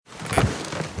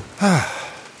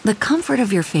The comfort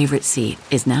of your favorite seat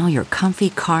is now your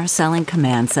comfy car selling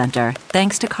command center,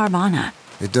 thanks to Carvana.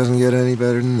 It doesn't get any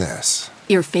better than this.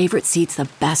 Your favorite seat's the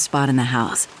best spot in the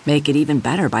house. Make it even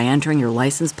better by entering your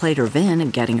license plate or VIN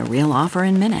and getting a real offer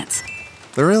in minutes.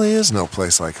 There really is no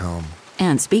place like home.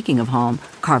 And speaking of home,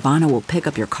 Carvana will pick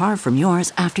up your car from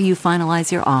yours after you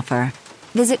finalize your offer.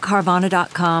 Visit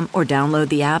Carvana.com or download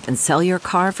the app and sell your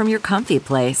car from your comfy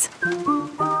place.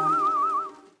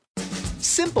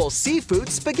 Simple seafood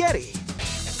spaghetti.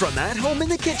 From at home in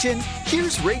the kitchen,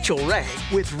 here's Rachael Ray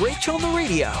with Rachael on the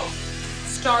Radio.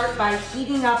 Start by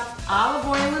heating up olive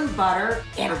oil and butter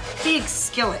in a big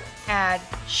skillet. Add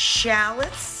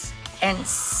shallots and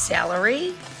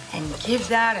celery and give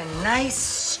that a nice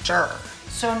stir.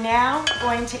 So now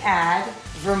we're going to add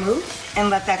vermouth and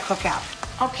let that cook out.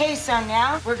 Okay, so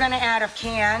now we're gonna add a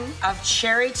can of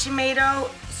cherry tomato.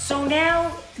 So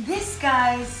now this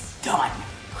guy's done.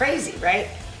 Crazy, right?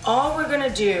 All we're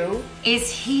gonna do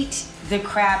is heat the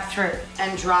crab through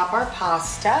and drop our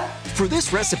pasta. For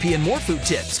this recipe and more food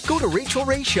tips, go to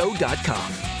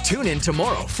RachelRayShow.com. Tune in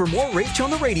tomorrow for more Rach on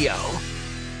the Radio.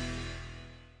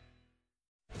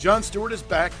 Jon Stewart is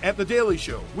back at The Daily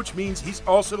Show, which means he's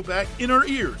also back in our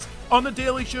ears on The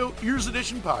Daily Show Ears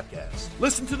Edition podcast.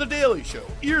 Listen to The Daily Show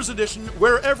Ears Edition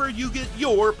wherever you get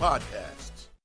your podcast.